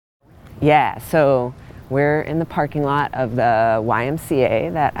Yeah, so we're in the parking lot of the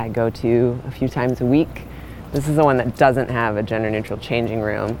YMCA that I go to a few times a week. This is the one that doesn't have a gender-neutral changing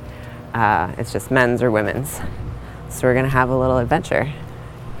room. It's just men's or women's. So we're gonna have a little adventure.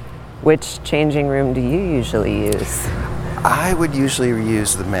 Which changing room do you usually use? I would usually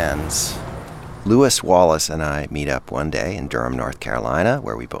use the men's. Lewis Wallace and I meet up one day in Durham, North Carolina,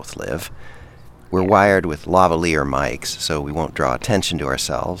 where we both live. We're wired with lavalier mics, so we won't draw attention to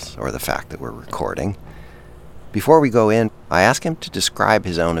ourselves or the fact that we're recording. Before we go in, I ask him to describe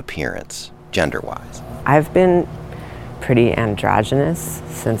his own appearance, gender-wise. I've been pretty androgynous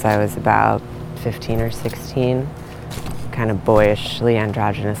since I was about 15 or 16, kind of boyishly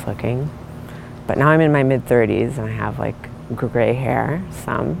androgynous looking. But now I'm in my mid-30s and I have like gray hair,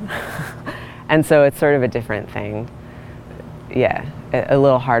 some. And so it's sort of a different thing. Yeah, a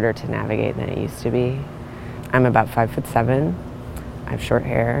little harder to navigate than it used to be. I'm about 5'7". I have short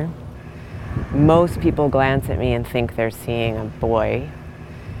hair. Most people glance at me and think they're seeing a boy,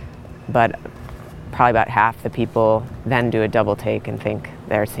 but probably about half the people then do a double take and think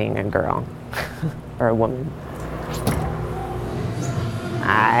they're seeing a girl or a woman.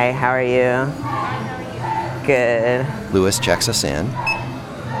 Hi, how are you? Good. Lewis checks us in.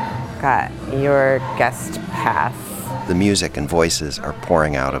 Got your guest pass. The music and voices are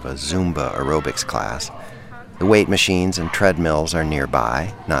pouring out of a Zumba aerobics class. The weight machines and treadmills are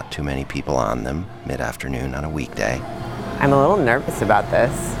nearby, not too many people on them, mid-afternoon on a weekday. I'm a little nervous about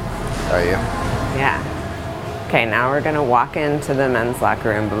this. Are you? Yeah. Okay, now we're gonna walk into the men's locker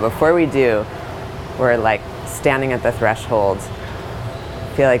room, but before we do, we're like standing at the threshold.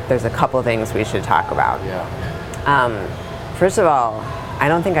 I feel like there's a couple things we should talk about. Yeah. First of all, I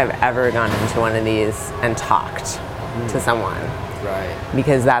don't think I've ever gone into one of these and talked to someone. Right.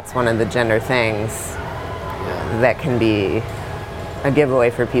 Because that's one of the gender things that can be a giveaway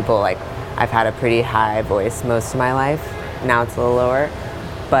for people. Like, I've had a pretty high voice most of my life. Now it's a little lower.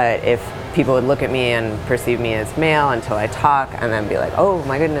 But if people would look at me and perceive me as male until I talk and then be like, oh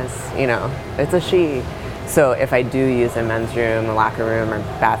my goodness, you know, it's a she. So if I do use a men's room, a locker room, or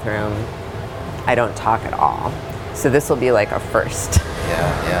bathroom, I don't talk at all. So this will be like a first.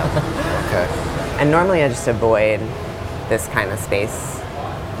 Yeah, okay. And normally I just avoid this kind of space.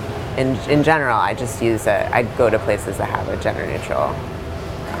 In general, I just I go to places that have a gender neutral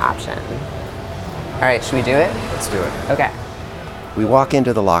option. All right, should we do it? Let's do it. Okay. We walk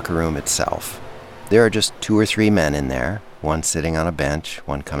into the locker room itself. There are just 2 or 3 men in there, one sitting on a bench,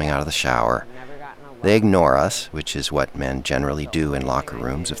 one coming out of the shower. They ignore us, which is what men generally do in locker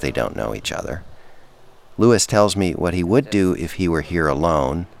rooms if they don't know each other. Lewis tells me what he would do if he were here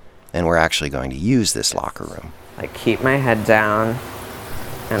alone and we're actually going to use this locker room. Like, keep my head down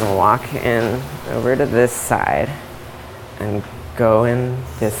and walk in over to this side and go in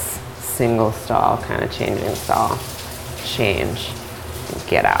this single stall, kind of changing stall, change, and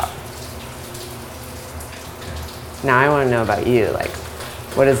get out. Now I want to know about you. Like,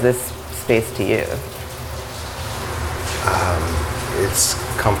 what is this space to you? It's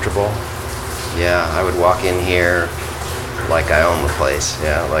comfortable. Yeah, I would walk in here like I own the place.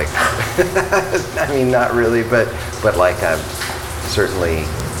 Yeah, like, I mean, not really, but like I certainly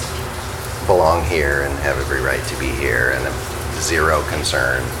belong here and have every right to be here, and have zero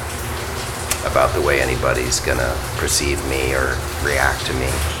concern about the way anybody's gonna perceive me or react to me.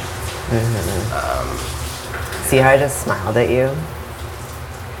 Mm-hmm. See how I just smiled at you?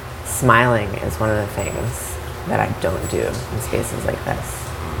 Smiling is one of the things that I don't do in spaces like this.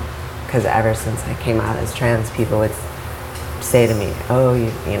 Because ever since I came out as trans, people would say to me, oh,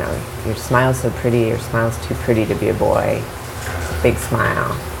 you know, your smile's so pretty, your smile's too pretty to be a boy. Big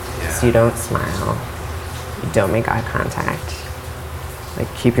smile. Yeah. So you don't smile. You don't make eye contact.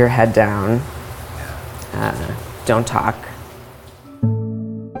 Like, keep your head down. Don't talk.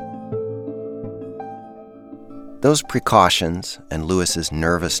 Those precautions and Lewis's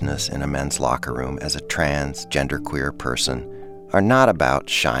nervousness in a men's locker room as a trans, genderqueer person are not about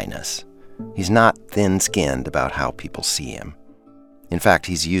shyness. He's not thin-skinned about how people see him. In fact,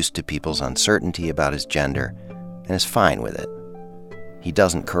 he's used to people's uncertainty about his gender and is fine with it. He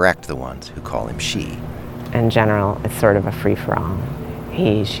doesn't correct the ones who call him she. In general, it's sort of a free-for-all.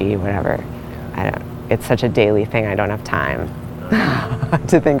 He, she, whatever. It's such a daily thing, I don't have time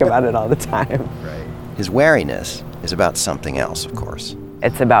to think about it all the time. Right. His wariness is about something else, of course.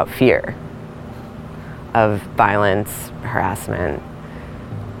 It's about fear of violence, harassment,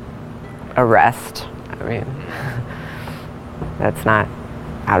 arrest. I mean, that's not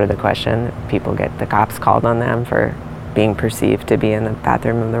out of the question. People get the cops called on them for being perceived to be in the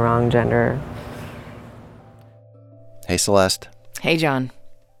bathroom of the wrong gender. Hey, Celeste. Hey, John.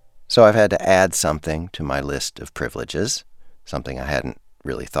 So I've had to add something to my list of privileges, something I hadn't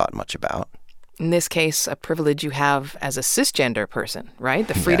really thought much about. In this case, a privilege you have as a cisgender person, right?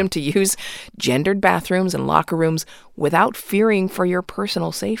 The freedom to use gendered bathrooms and locker rooms without fearing for your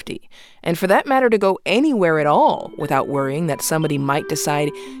personal safety. And for that matter, to go anywhere at all without worrying that somebody might decide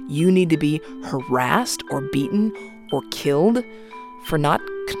you need to be harassed or beaten or killed for not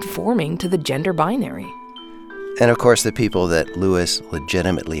conforming to the gender binary. And of course, the people that Lewis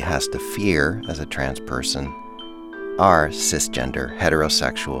legitimately has to fear as a trans person are cisgender,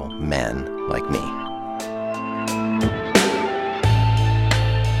 heterosexual men like me.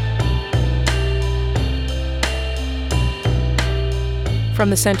 From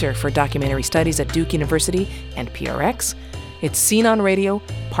the Center for Documentary Studies at Duke University and PRX, it's Scene on Radio,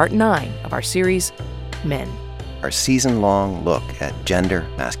 Part 9 of our series, Men. Our season-long look at gender,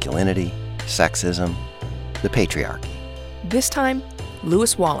 masculinity, sexism, the patriarchy. This time,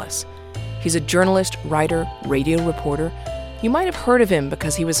 Lewis Wallace. He's a journalist, writer, radio reporter. You might have heard of him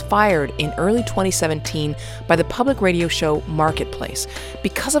because he was fired in early 2017 by the public radio show Marketplace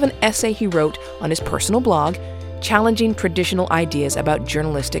because of an essay he wrote on his personal blog challenging traditional ideas about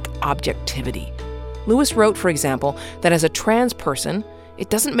journalistic objectivity. Lewis wrote, for example, that as a trans person, it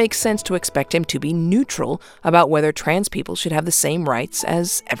doesn't make sense to expect him to be neutral about whether trans people should have the same rights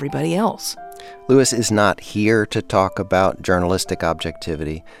as everybody else. Lewis is not here to talk about journalistic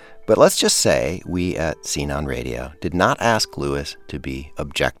objectivity, but let's just say we at Scene on Radio did not ask Lewis to be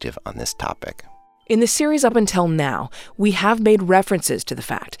objective on this topic. In the series up until now, we have made references to the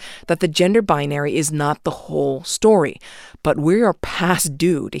fact that the gender binary is not the whole story, but we are past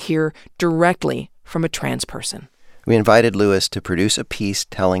due to hear directly from a trans person. We invited Lewis to produce a piece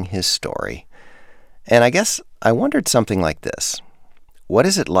telling his story. And I guess I wondered something like this. What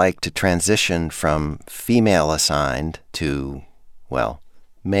is it like to transition from female assigned to, well,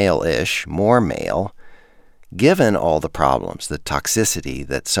 male-ish, more male, given all the problems, the toxicity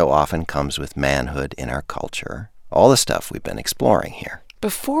that so often comes with manhood in our culture, all the stuff we've been exploring here?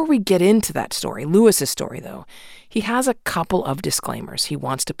 Before we get into that story, Lewis's story, though, he has a couple of disclaimers he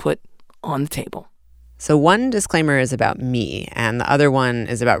wants to put on the table. So one disclaimer is about me, and the other one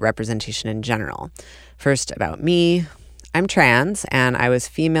is about representation in general. First, about me. I'm trans, and I was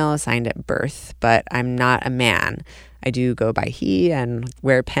female assigned at birth, but I'm not a man. I do go by he and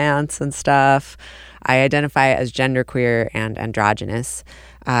wear pants and stuff. I identify as genderqueer and androgynous.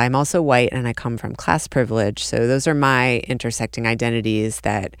 I'm also white, and I come from class privilege, so those are my intersecting identities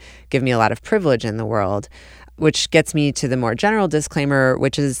that give me a lot of privilege in the world. Which gets me to the more general disclaimer,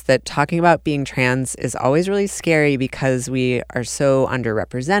 which is that talking about being trans is always really scary because we are so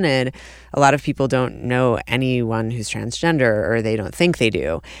underrepresented. A lot of people don't know anyone who's transgender, or they don't think they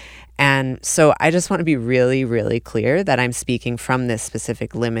do. And so I just want to be really, really clear that I'm speaking from this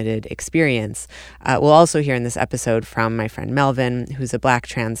specific limited experience. We'll also hear in this episode from my friend Melvin, who's a Black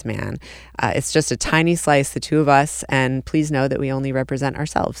trans man. It's just a tiny slice, the two of us, and please know that we only represent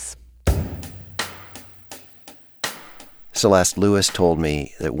ourselves. Celeste, Lewis told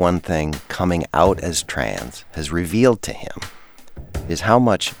me that one thing coming out as trans has revealed to him is how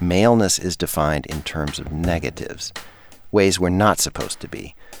much maleness is defined in terms of negatives, ways we're not supposed to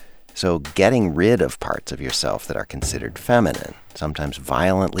be. So getting rid of parts of yourself that are considered feminine, sometimes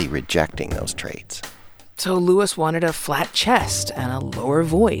violently rejecting those traits. So Lewis wanted a flat chest and a lower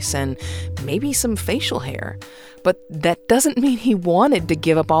voice and maybe some facial hair. But that doesn't mean he wanted to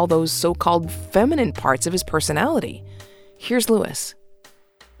give up all those so-called feminine parts of his personality. Here's Lewis.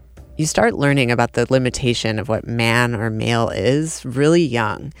 You start learning about the limitation of what man or male is really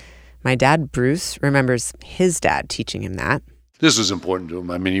young. My dad, Bruce, remembers his dad teaching him that. This was important to him.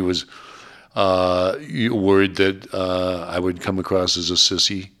 I mean, he was worried that I would come across as a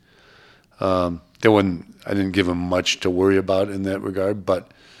sissy. I didn't give him much to worry about in that regard,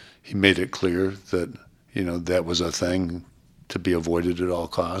 but he made it clear that, that was a thing to be avoided at all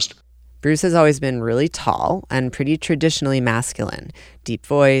cost. Bruce has always been really tall and pretty traditionally masculine,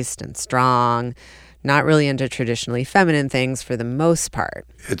 deep-voiced and strong, not really into traditionally feminine things for the most part.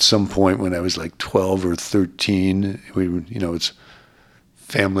 At some point when I was like 12 or 13, it's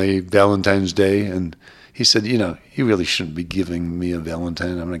family Valentine's Day, and he said, you really shouldn't be giving me a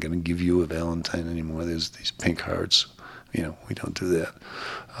Valentine. I'm not going to give you a Valentine anymore. There's these pink hearts. We don't do that.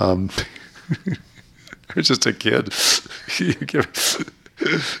 I was just a kid.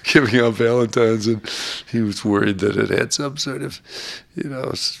 Giving out Valentines, and he was worried that it had some sort of,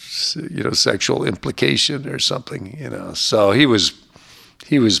 sexual implication or something, So he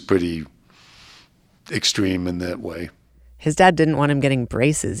was pretty extreme in that way. His dad didn't want him getting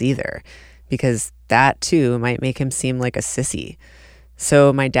braces either, because that too might make him seem like a sissy.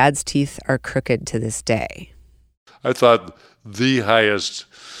 So my dad's teeth are crooked to this day. I thought the highest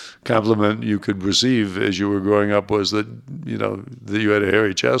compliment you could receive as you were growing up was that, that you had a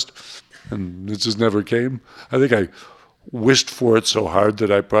hairy chest, and it just never came. I think I wished for it so hard that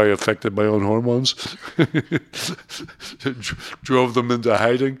I probably affected my own hormones, drove them into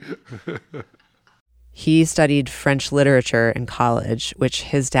hiding. He studied French literature in college, which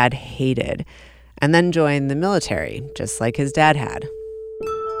his dad hated, and then joined the military, just like his dad had.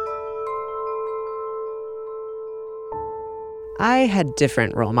 I had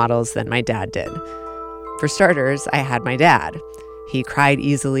different role models than my dad did. For starters, I had my dad. He cried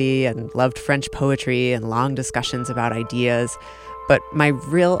easily and loved French poetry and long discussions about ideas. But my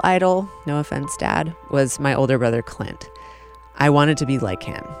real idol, no offense, Dad, was my older brother, Clint. I wanted to be like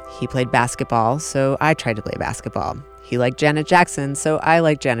him. He played basketball, so I tried to play basketball. He liked Janet Jackson, so I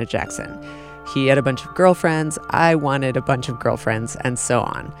liked Janet Jackson. He had a bunch of girlfriends, I wanted a bunch of girlfriends, and so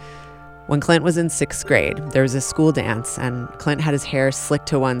on. When Clint was in 6th grade, there was a school dance, and Clint had his hair slicked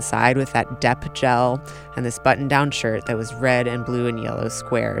to one side with that Dep gel and this button-down shirt that was red and blue and yellow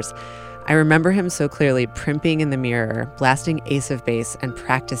squares. I remember him so clearly primping in the mirror, blasting Ace of Base, and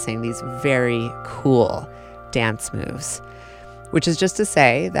practicing these very cool dance moves. Which is just to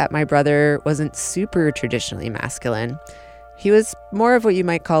say that my brother wasn't super traditionally masculine. He was more of what you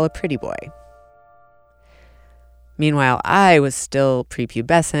might call a pretty boy. Meanwhile, I was still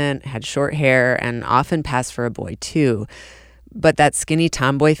prepubescent, had short hair, and often passed for a boy too. But that skinny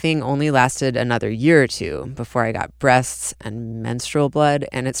tomboy thing only lasted another year or two before I got breasts and menstrual blood,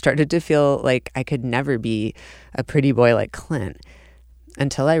 and it started to feel like I could never be a pretty boy like Clint.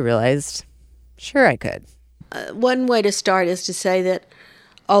 Until I realized, sure I could. One way to start is to say that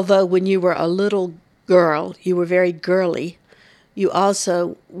although when you were a little girl, you were very girly, you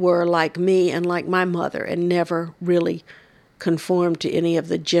also were like me and like my mother and never really conformed to any of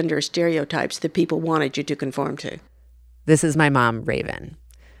the gender stereotypes that people wanted you to conform to. This is my mom, Raven.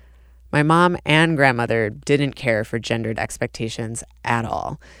 My mom and grandmother didn't care for gendered expectations at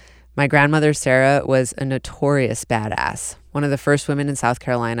all. My grandmother, Sarah, was a notorious badass, one of the first women in South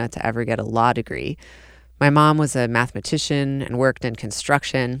Carolina to ever get a law degree. My mom was a mathematician and worked in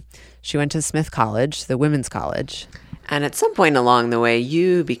construction. She went to Smith College, the women's college. And at some point along the way,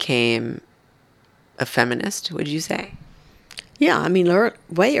 you became a feminist, would you say? Yeah, I mean,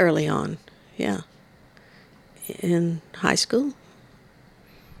 way early on, yeah. In high school.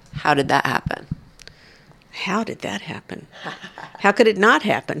 How did that happen? How did that happen? How could it not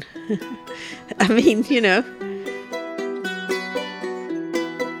happen? I mean,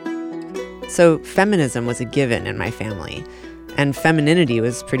 So feminism was a given in my family, and femininity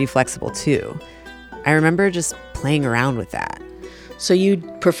was pretty flexible too. I remember just playing around with that. So you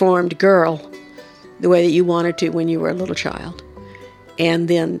performed girl the way that you wanted to when you were a little child. And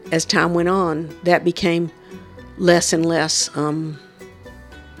then as time went on, that became less and less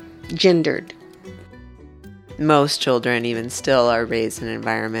gendered. Most children even still are raised in an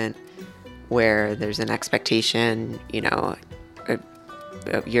environment where there's an expectation, you're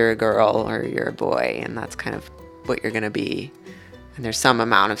a girl or you're a boy, and that's kind of what you're going to be. And there's some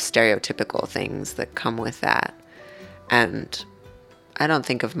amount of stereotypical things that come with that. And I don't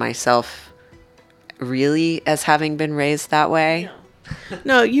think of myself really as having been raised that way.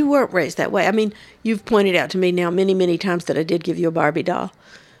 No, you weren't raised that way. I mean, you've pointed out to me now many, many times that I did give you a Barbie doll.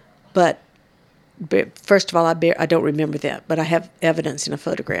 But first of all, I don't remember that, but I have evidence in a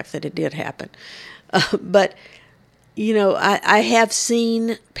photograph that it did happen. But, I have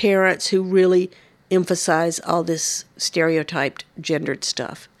seen parents who really emphasize all this stereotyped gendered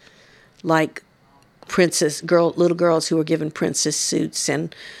stuff, like little girls who were given princess suits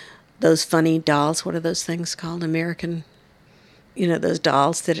and those funny dolls. What are those things called? American, those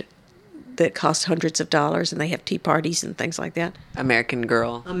dolls that cost hundreds of dollars and they have tea parties and things like that. American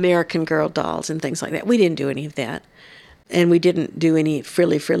Girl dolls and things like that. We didn't do any of that. And we didn't do any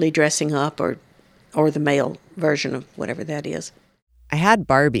frilly dressing up or the male version of whatever that is. I had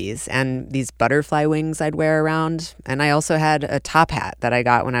Barbies and these butterfly wings I'd wear around, and I also had a top hat that I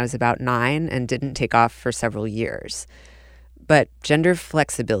got when I was about 9 and didn't take off for several years. But gender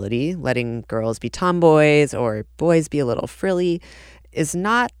flexibility, letting girls be tomboys or boys be a little frilly, is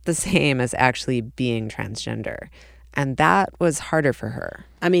not the same as actually being transgender. And that was harder for her.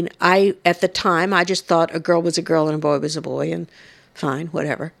 I mean, at the time, I just thought a girl was a girl and a boy was a boy, and fine,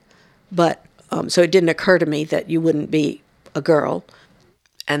 whatever. But, so it didn't occur to me that you wouldn't be a girl.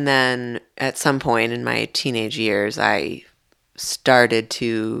 And then at some point in my teenage years, I started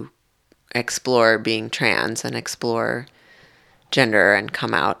to explore being trans and explore gender and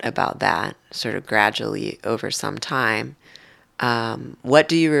come out about that sort of gradually over some time. What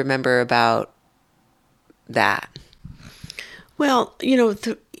do you remember about that? Well,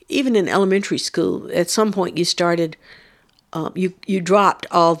 even in elementary school, at some point you started, you dropped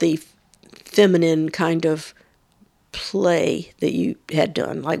all the feminine kind of play that you had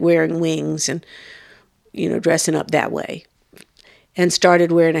done, like wearing wings and, dressing up that way, and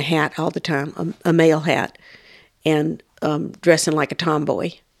started wearing a hat all the time, a male hat, and dressing like a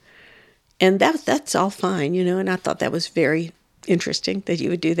tomboy. And that's all fine, and I thought that was very interesting that you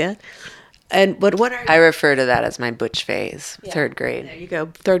would do that. But I refer to that as my butch phase, yeah, 3rd grade. There you go,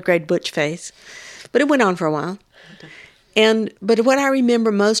 3rd grade butch phase. But it went on for a while. But what I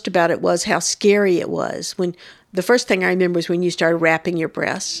remember most about it was how scary it was. When the first thing I remember was when you started wrapping your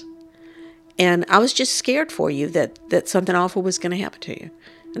breasts. And I was just scared for you that something awful was going to happen to you.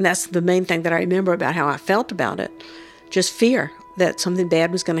 And that's the main thing that I remember about how I felt about it. Just fear that something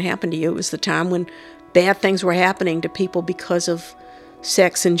bad was going to happen to you. It was the time when bad things were happening to people because of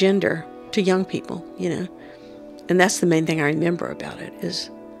sex and gender, to young people, And that's the main thing I remember about it, is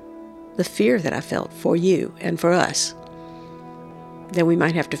the fear that I felt for you and for us, that we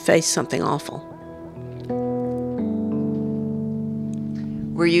might have to face something awful.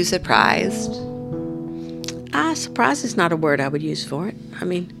 Were you surprised? Surprised is not a word I would use for it. I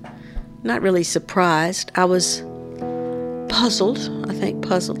mean, not really surprised. I was puzzled,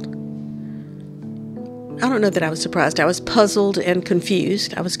 puzzled. I don't know that I was surprised. I was puzzled and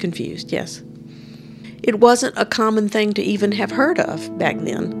confused. I was confused, yes. It wasn't a common thing to even have heard of back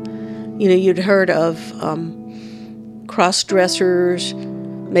then. You'd heard of cross-dressers,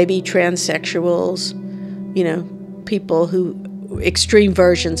 maybe transsexuals, people who, extreme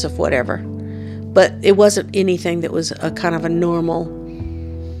versions of whatever. But it wasn't anything that was a kind of a normal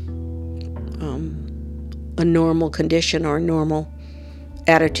condition or a normal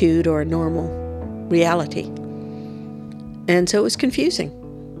attitude or a normal reality. And so it was confusing.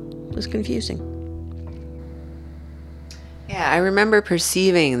 Yeah, I remember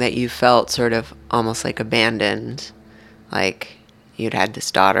perceiving that you felt sort of almost like abandoned, like you'd had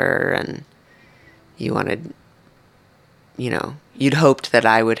this daughter and you wanted, you'd hoped that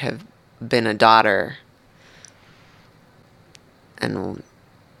I would have been a daughter. And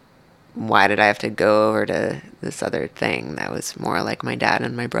why did I have to go over to this other thing that was more like my dad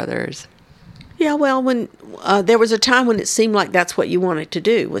and my brothers? Yeah, well, when there was a time when it seemed like that's what you wanted to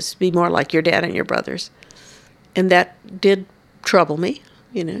do, was be more like your dad and your brothers. And that did trouble me,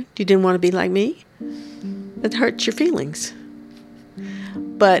 You didn't want to be like me. It hurts your feelings.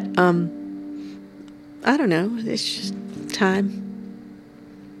 But, I don't know, it's just time.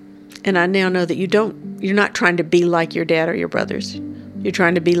 And I now know that you're not trying to be like your dad or your brothers. You're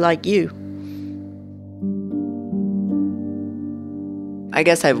trying to be like you. I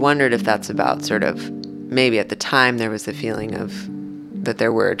guess I've wondered if that's about sort of, maybe at the time there was the feeling of that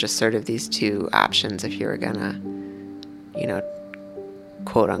there were just sort of these two options if you were gonna,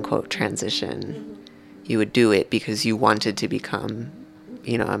 quote unquote transition. You would do it because you wanted to become,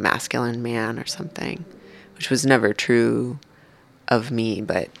 a masculine man or something, which was never true of me,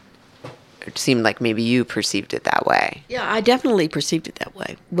 but it seemed like maybe you perceived it that way. Yeah, I definitely perceived it that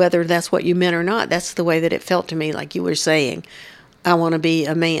way. Whether that's what you meant or not, that's the way that it felt to me, like you were saying, I want to be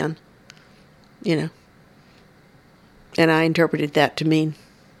a man, And I interpreted that to mean,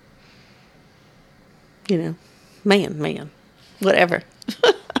 man, whatever.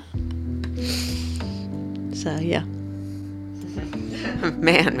 So, yeah.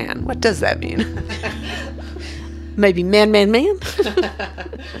 Man, what does that mean? Maybe man.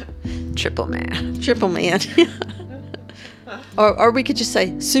 Triple man. Triple man. Or we could just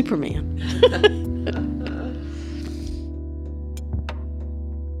say Superman.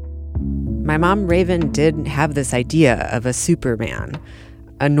 My mom, Raven, did have this idea of a Superman,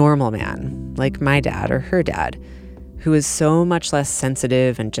 a normal man, like my dad or her dad, who was so much less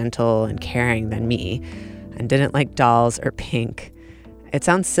sensitive and gentle and caring than me, and didn't like dolls or pink. It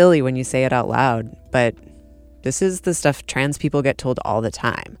sounds silly when you say it out loud, but this is the stuff trans people get told all the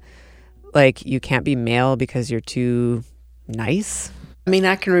time. Like, you can't be male because you're too nice. I mean,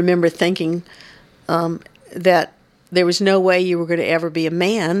 I can remember thinking that there was no way you were going to ever be a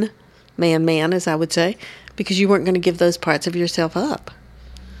man, as I would say, because you weren't going to give those parts of yourself up.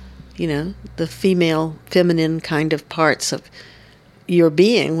 The feminine kind of parts of your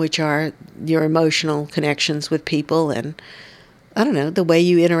being, which are your emotional connections with people and, I don't know, the way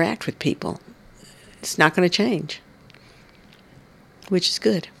you interact with people. It's not going to change, which is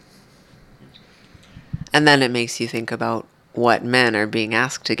good. And then it makes you think about what men are being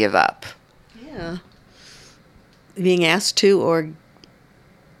asked to give up. Yeah. Being asked to, or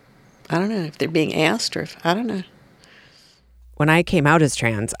I don't know if they're being asked or if, I don't know. When I came out as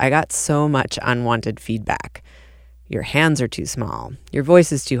trans, I got so much unwanted feedback. Your hands are too small. Your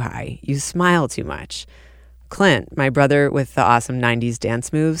voice is too high. You smile too much. Clint, my brother with the awesome 90s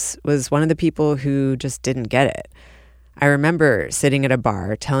dance moves, was one of the people who just didn't get it. I remember sitting at a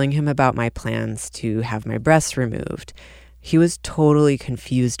bar telling him about my plans to have my breasts removed. He was totally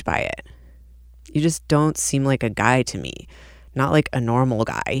confused by it. You just don't seem like a guy to me. Not like a normal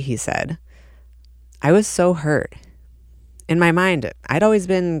guy, he said. I was so hurt. In my mind, I'd always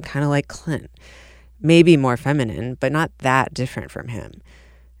been kind of like Clint. Maybe more feminine, but not that different from him.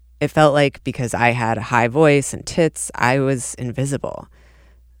 It felt like because I had a high voice and tits, I was invisible.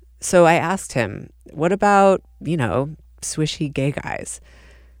 So I asked him, what about, swishy gay guys?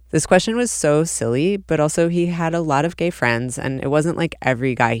 This question was so silly, but also he had a lot of gay friends, and it wasn't like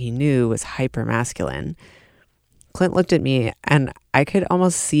every guy he knew was hyper masculine. Clint looked at me, and I could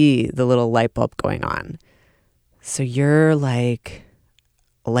almost see the little light bulb going on. So you're like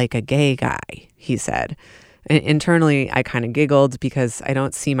a gay guy, he said. Internally, I kind of giggled because I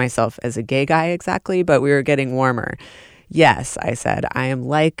don't see myself as a gay guy exactly, but we were getting warmer. Yes, I said, I am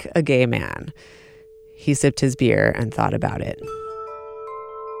like a gay man. He sipped his beer and thought about it.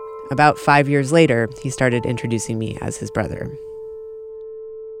 About 5 years later, he started introducing me as his brother.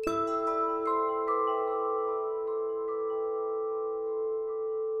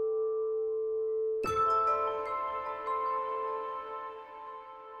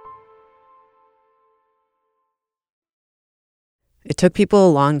 It took people a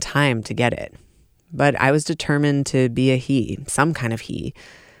long time to get it, but I was determined to be a he, some kind of he,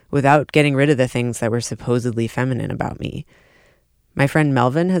 without getting rid of the things that were supposedly feminine about me. My friend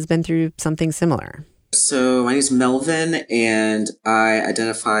Melvin has been through something similar. So my name is Melvin, and I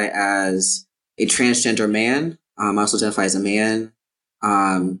identify as a transgender man. I also identify as a man,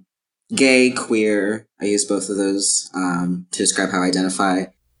 gay, queer. I use both of those to describe how I identify.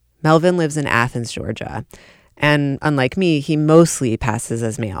 Melvin lives in Athens, Georgia. And unlike me, he mostly passes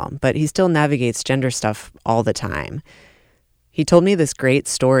as male, but he still navigates gender stuff all the time. He told me this great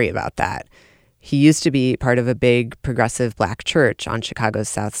story about that. He used to be part of a big progressive black church on Chicago's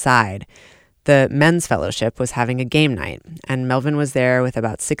South Side. The men's fellowship was having a game night, and Melvin was there with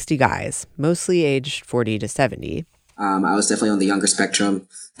about 60 guys, mostly aged 40 to 70. I was definitely on the younger spectrum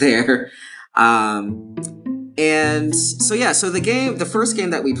there. So the first game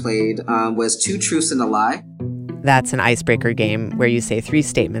that we played was Two Truths and a Lie. That's an icebreaker game where you say 3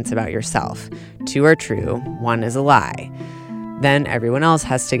 statements about yourself. 2 are true, 1 is a lie. Then everyone else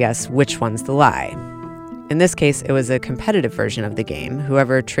has to guess which one's the lie. In this case, it was a competitive version of the game.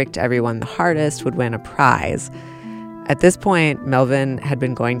 Whoever tricked everyone the hardest would win a prize. At this point, Melvin had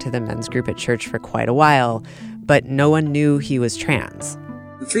been going to the men's group at church for quite a while, but no one knew he was trans.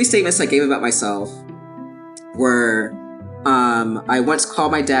 The 3 statements I gave about myself were, I once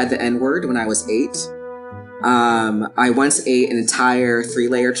called my dad the N-word when I was 8. I once ate an entire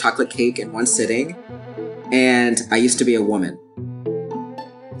 3-layer chocolate cake in one sitting, and I used to be a woman.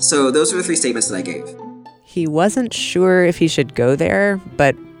 So those were the 3 statements that I gave. He wasn't sure if he should go there,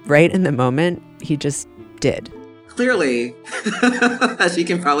 but right in the moment, he just did. Clearly, as you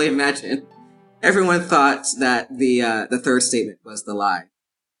can probably imagine, everyone thought that the third statement was the lie.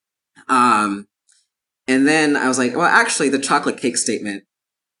 And then I was like, well, actually, the chocolate cake statement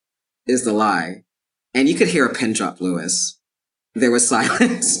is the lie. And you could hear a pin drop, Lewis. There was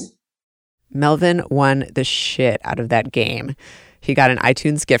silence. Melvin won the shit out of that game. He got an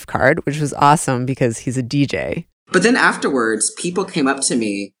iTunes gift card, which was awesome because he's a DJ. But then afterwards, people came up to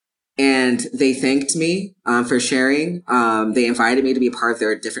me and they thanked me for sharing. They invited me to be a part of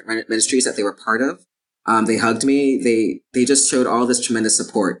their different ministries that they were part of. They hugged me. They just showed all this tremendous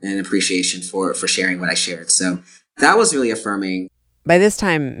support and appreciation for sharing what I shared. So that was really affirming. By this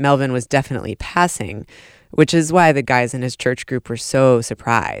time, Melvin was definitely passing, which is why the guys in his church group were so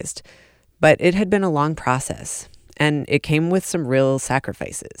surprised. But it had been a long process, and it came with some real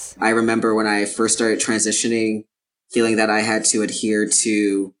sacrifices. I remember when I first started transitioning, feeling that I had to adhere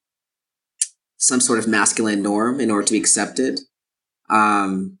to some sort of masculine norm in order to be accepted.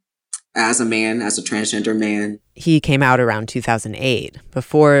 As a man, as a transgender man. He came out around 2008,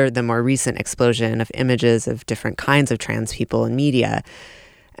 before the more recent explosion of images of different kinds of trans people in media.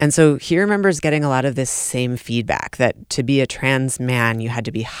 And so he remembers getting a lot of this same feedback that to be a trans man, you had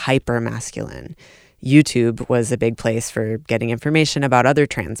to be hyper masculine. YouTube was a big place for getting information about other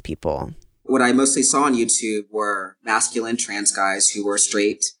trans people. What I mostly saw on YouTube were masculine trans guys who were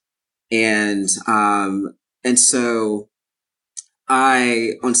straight. And so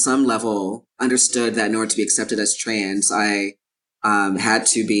I, on some level, understood that in order to be accepted as trans, I had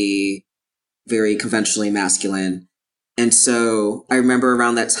to be very conventionally masculine. And so I remember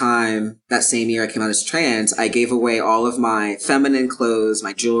around that time, that same year I came out as trans, I gave away all of my feminine clothes,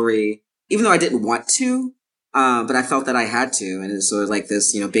 my jewelry, even though I didn't want to, but I felt that I had to. And it was sort of like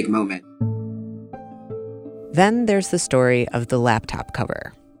this, big moment. Then there's the story of the laptop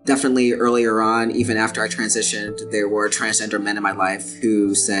cover. Definitely earlier on, even after I transitioned, there were transgender men in my life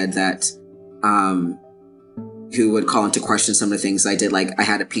who said that, who would call into question some of the things I did. Like I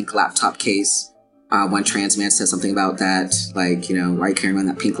had a pink laptop case. One trans man said something about that, like, why are you carrying around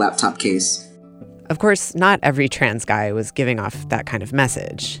that pink laptop case? Of course, not every trans guy was giving off that kind of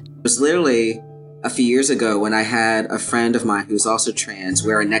message. It was literally a few years ago when I had a friend of mine who's also trans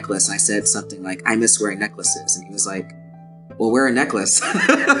wear a necklace, and I said something like, I miss wearing necklaces. And he was like, well, wear a necklace.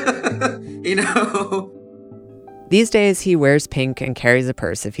 These days, he wears pink and carries a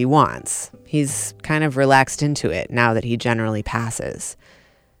purse if he wants. He's kind of relaxed into it now that he generally passes.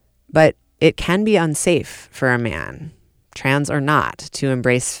 But it can be unsafe for a man, trans or not, to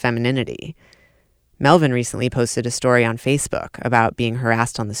embrace femininity. Melvin recently posted a story on Facebook about being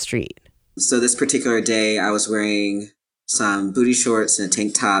harassed on the street. So this particular day, I was wearing some booty shorts and a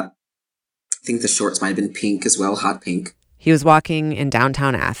tank top. I think the shorts might have been pink as well, hot pink. He was walking in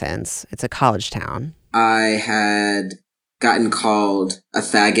downtown Athens. It's a college town. I had gotten called a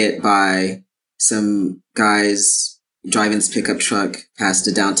faggot by some guys driving this pickup truck past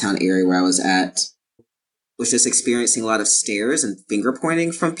the downtown area where I was at. Was just experiencing a lot of stares and finger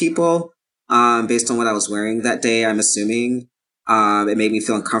pointing from people based on what I was wearing that day, I'm assuming. It made me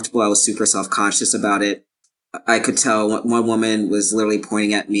feel uncomfortable. I was super self-conscious about it. I could tell one woman was literally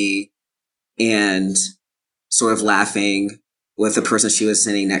pointing at me and sort of laughing with the person she was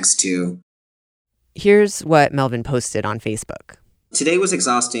sitting next to. Here's what Melvin posted on Facebook. Today was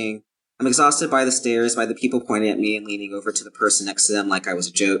exhausting. I'm exhausted by the stares, by the people pointing at me and leaning over to the person next to them like I was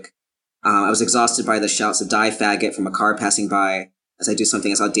a joke. I was exhausted by the shouts of "die faggot" from a car passing by as I do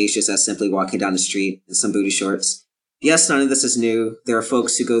something as audacious as simply walking down the street in some booty shorts. Yes, none of this is new. There are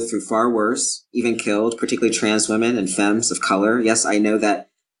folks who go through far worse, even killed, particularly trans women and femmes of color. Yes, I know that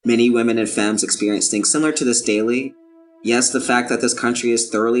many women and femmes experience things similar to this daily. Yes, the fact that this country is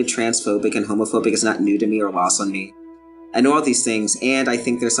thoroughly transphobic and homophobic is not new to me or lost on me. I know all these things, and I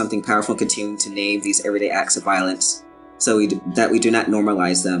think there's something powerful in continuing to name these everyday acts of violence so that we do not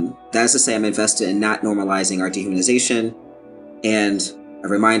normalize them. That is to say, I'm invested in not normalizing our dehumanization, and a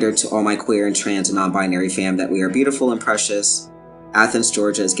reminder to all my queer and trans and non-binary fam that we are beautiful and precious. Athens,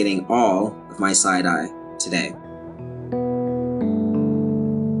 Georgia is getting all of my side-eye today.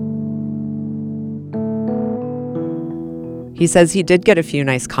 He says he did get a few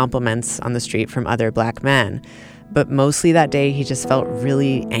nice compliments on the street from other Black men, but mostly that day he just felt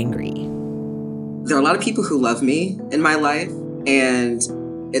really angry. There are a lot of people who love me in my life, and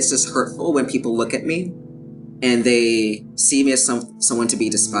it's just hurtful when people look at me and they see me as someone to be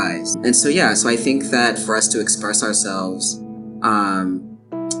despised. And so I think that for us to express ourselves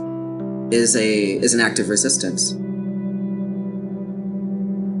is an act of resistance.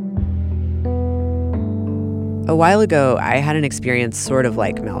 A while ago, I had an experience sort of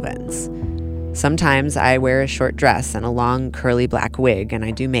like Melvin's. Sometimes I wear a short dress and a long curly black wig and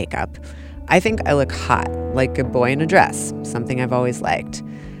I do makeup. I think I look hot, like a boy in a dress, something I've always liked.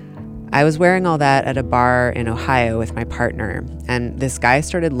 I was wearing all that at a bar in Ohio with my partner, and this guy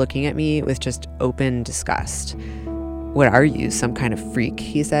started looking at me with just open disgust. "What are you, some kind of freak?"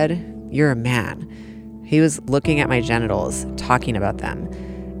 he said. "You're a man." He was looking at my genitals, talking about them.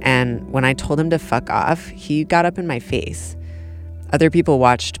 And when I told him to fuck off, he got up in my face. Other people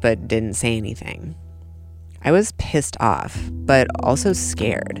watched but didn't say anything. I was pissed off, but also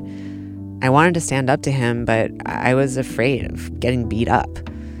scared. I wanted to stand up to him, but I was afraid of getting beat up.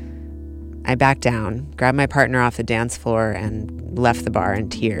 I backed down, grabbed my partner off the dance floor, and left the bar in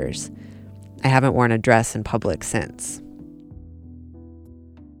tears. I haven't worn a dress in public since.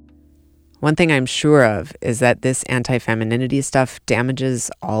 One thing I'm sure of is that this anti-femininity stuff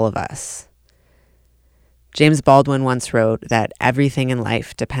damages all of us. James Baldwin once wrote that everything in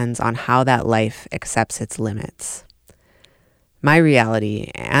life depends on how that life accepts its limits. My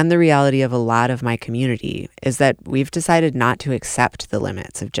reality, and the reality of a lot of my community, is that we've decided not to accept the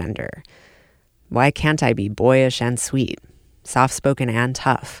limits of gender. Why can't I be boyish and sweet, soft-spoken and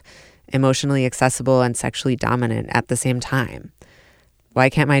tough, emotionally accessible and sexually dominant at the same time? Why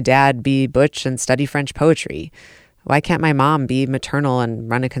can't my dad be butch and study French poetry? Why can't my mom be maternal and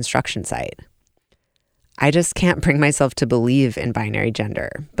run a construction site? I just can't bring myself to believe in binary gender,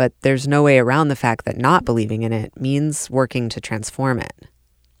 but there's no way around the fact that not believing in it means working to transform it.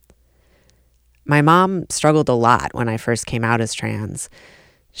 My mom struggled a lot when I first came out as trans.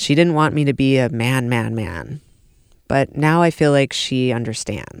 She didn't want me to be a man. but now I feel like she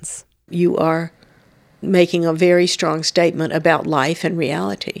understands. You are making a very strong statement about life and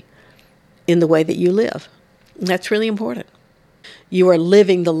reality in the way that you live. That's really important. You are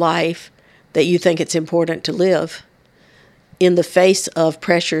living the life that you think it's important to live in the face of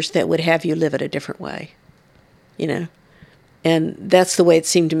pressures that would have you live it a different way, you know? And that's the way it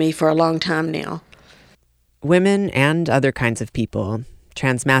seemed to me for a long time now. Women and other kinds of people,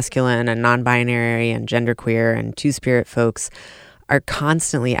 transmasculine and non-binary and genderqueer and two-spirit folks, are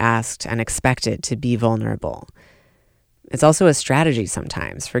constantly asked and expected to be vulnerable. It's also a strategy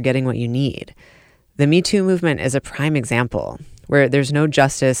sometimes for getting what you need. The Me Too movement is a prime example, where there's no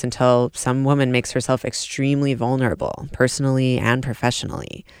justice until some woman makes herself extremely vulnerable, personally and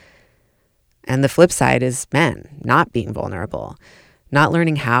professionally. And the flip side is men not being vulnerable, not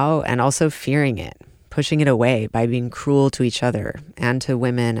learning how, and also fearing it, pushing it away by being cruel to each other and to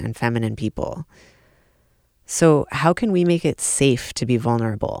women and feminine people. So how can we make it safe to be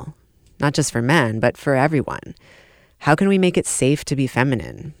vulnerable? Not just for men, but for everyone. How can we make it safe to be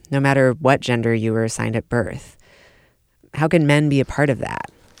feminine, no matter what gender you were assigned at birth? How can men be a part of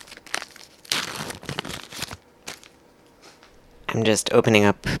that? I'm just opening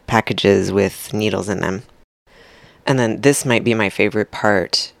up packages with needles in them. And then this might be my favorite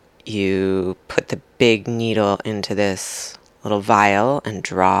part. You put the big needle into this little vial and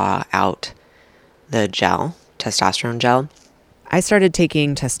draw out the gel, testosterone gel. I started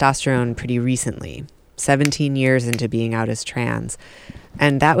taking testosterone pretty recently, 17 years into being out as trans.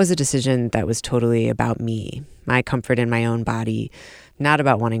 And that was a decision that was totally about me, my comfort in my own body, not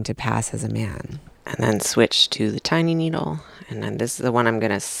about wanting to pass as a man. And then switch to the tiny needle. And then this is the one I'm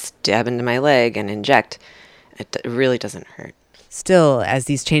going to stab into my leg and inject. It really doesn't hurt. Still, as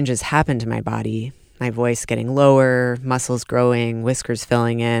these changes happen to my body, my voice getting lower, muscles growing, whiskers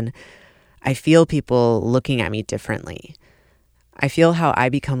filling in, I feel people looking at me differently. I feel how I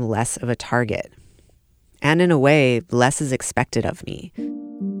become less of a target. And in a way, less is expected of me.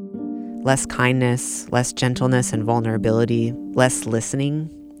 Less kindness, less gentleness and vulnerability, less listening.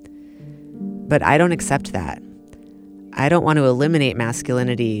 But I don't accept that. I don't want to eliminate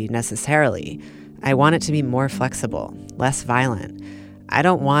masculinity necessarily. I want it to be more flexible, less violent. I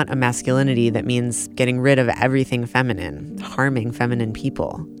don't want a masculinity that means getting rid of everything feminine, harming feminine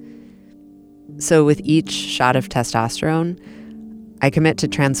people. So with each shot of testosterone, I commit to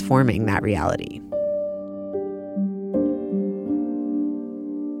transforming that reality.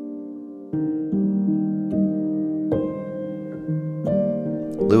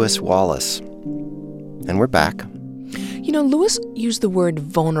 Lewis Wallace. And we're back. You know, Lewis used the word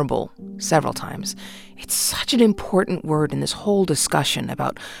vulnerable several times. It's such an important word in this whole discussion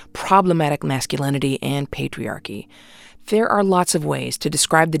about problematic masculinity and patriarchy. There are lots of ways to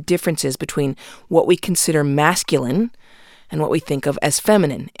describe the differences between what we consider masculine and what we think of as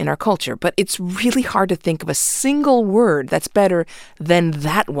feminine in our culture. But it's really hard to think of a single word that's better than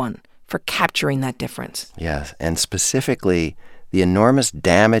that one for capturing that difference. Yes, and specifically the enormous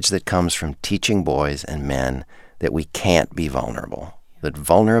damage that comes from teaching boys and men that we can't be vulnerable, that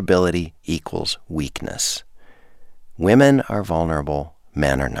vulnerability equals weakness. Women are vulnerable,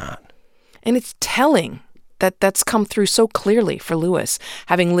 men are not. And it's telling that that's come through so clearly for Lewis,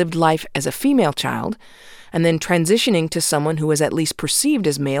 having lived life as a female child and then transitioning to someone who is at least perceived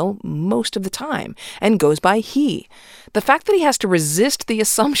as male most of the time and goes by he. The fact that he has to resist the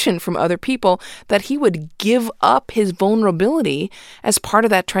assumption from other people that he would give up his vulnerability as part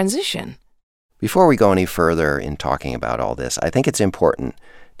of that transition. Before we go any further in talking about all this, I think it's important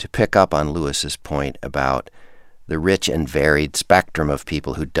to pick up on Lewis's point about the rich and varied spectrum of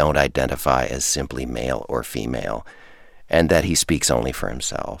people who don't identify as simply male or female, and that he speaks only for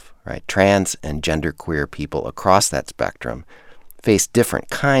himself, right? Trans and genderqueer people across that spectrum face different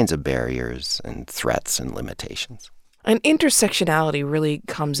kinds of barriers and threats and limitations. And intersectionality really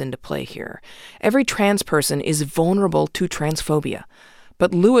comes into play here. Every trans person is vulnerable to transphobia.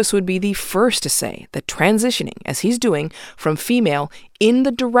 But Lewis would be the first to say that transitioning, as he's doing, from female in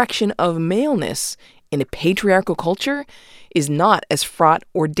the direction of maleness in a patriarchal culture is not as fraught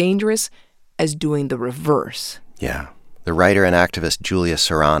or dangerous as doing the reverse. Yeah. The writer and activist Julia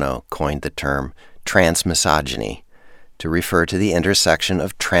Serrano coined the term transmisogyny to refer to the intersection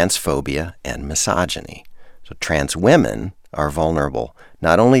of transphobia and misogyny. So trans women are vulnerable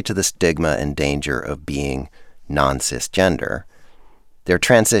not only to the stigma and danger of being non-cisgender, they're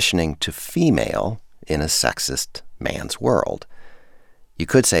transitioning to female in a sexist man's world. You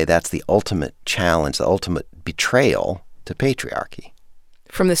could say that's the ultimate challenge, the ultimate betrayal to patriarchy.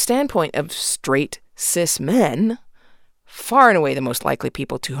 From the standpoint of straight cis men, far and away the most likely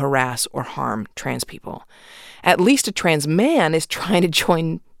people to harass or harm trans people. At least a trans man is trying to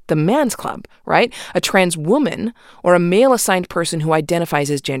join the man's club, right? A trans woman or a male-assigned person who identifies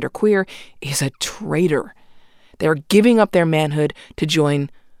as genderqueer is a traitor. They're giving up their manhood to join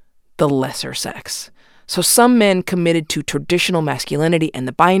the lesser sex. So some men committed to traditional masculinity and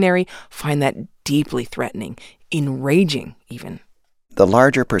the binary find that deeply threatening, enraging even. The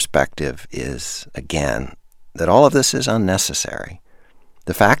larger perspective is, again, that all of this is unnecessary.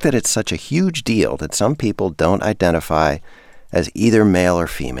 The fact that it's such a huge deal that some people don't identify as either male or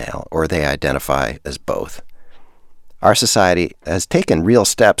female, or they identify as both. Our society has taken real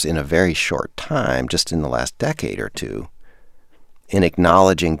steps in a very short time, just in the last decade or two, in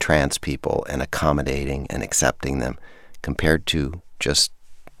acknowledging trans people and accommodating and accepting them compared to just,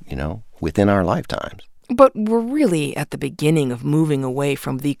 within our lifetimes. But we're really at the beginning of moving away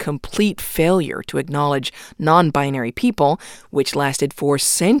from the complete failure to acknowledge non-binary people, which lasted for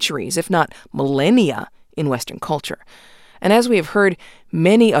centuries, if not millennia, in Western culture. And as we have heard,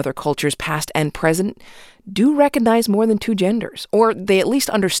 many other cultures, past and present, do recognize more than two genders, or they at least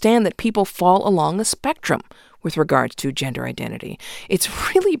understand that people fall along a spectrum with regards to gender identity.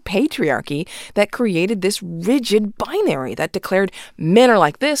 It's really patriarchy that created this rigid binary that declared men are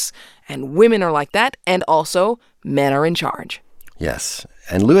like this and women are like that, and also men are in charge. Yes,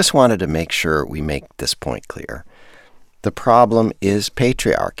 and Lewis wanted to make sure we make this point clear. The problem is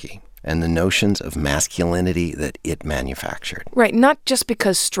patriarchy and the notions of masculinity that it manufactured. Right, not just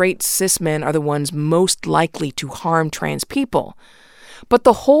because straight cis men are the ones most likely to harm trans people, but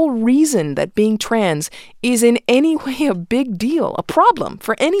the whole reason that being trans is in any way a big deal, a problem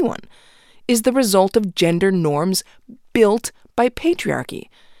for anyone, is the result of gender norms built by patriarchy.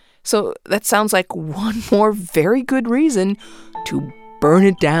 So that sounds like one more very good reason to burn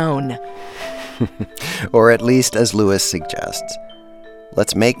it down. Or at least, as Lewis suggests,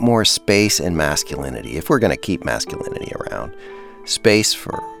 let's make more space in masculinity, if we're going to keep masculinity around. Space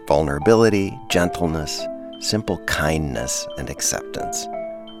for vulnerability, gentleness, simple kindness, and acceptance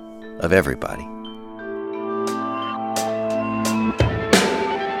of everybody.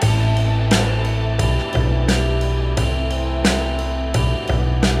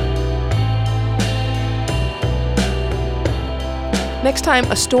 Next time,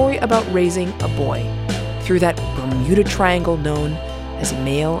 a story about raising a boy through that Bermuda Triangle known as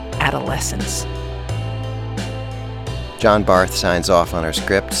male adolescence. John Barth signs off on our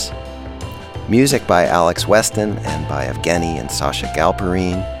scripts. Music by Alex Weston and by Evgeny and Sasha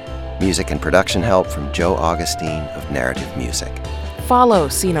Galperine. Music and production help from Joe Augustine of Narrative Music. Follow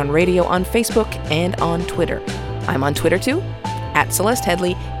Scene on Radio on Facebook and on Twitter. I'm on Twitter too, at Celeste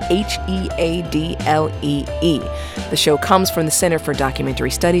Headlee, Headlee. The show comes from the Center for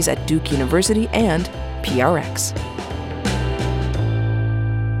Documentary Studies at Duke University and PRX.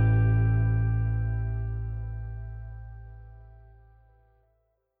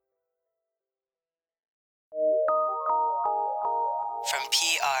 From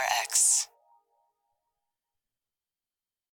PRX.